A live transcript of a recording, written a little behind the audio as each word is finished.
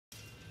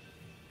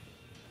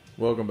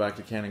Welcome back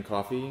to Cannon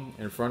Coffee.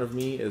 In front of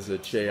me is a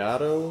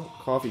Ceado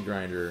coffee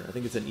grinder. I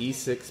think it's an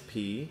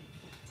E6P.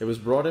 It was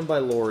brought in by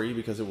Lori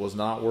because it was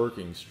not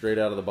working straight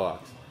out of the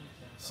box.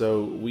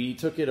 So we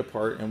took it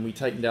apart and we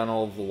tightened down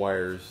all of the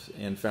wires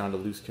and found a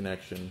loose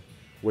connection,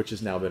 which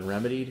has now been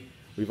remedied.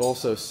 We've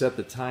also set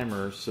the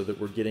timer so that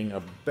we're getting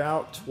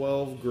about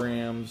 12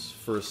 grams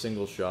for a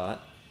single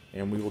shot,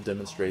 and we will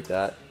demonstrate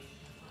that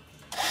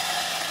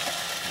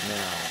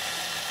now.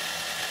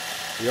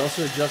 We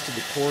also adjusted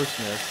the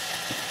coarseness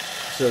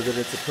so that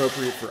it's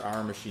appropriate for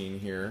our machine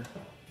here.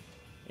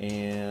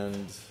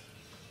 And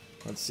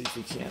let's see if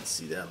we can't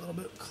see that a little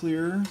bit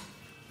clearer.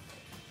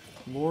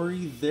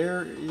 Lori,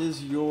 there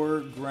is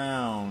your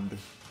grind,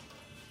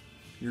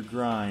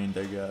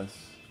 I guess.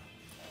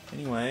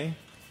 Anyway,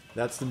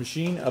 that's the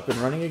machine up and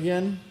running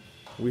again.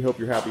 We hope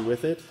you're happy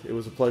with it. It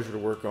was a pleasure to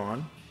work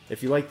on.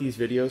 If you like these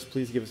videos,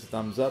 please give us a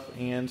thumbs up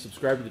and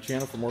subscribe to the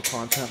channel for more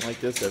content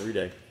like this every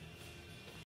day.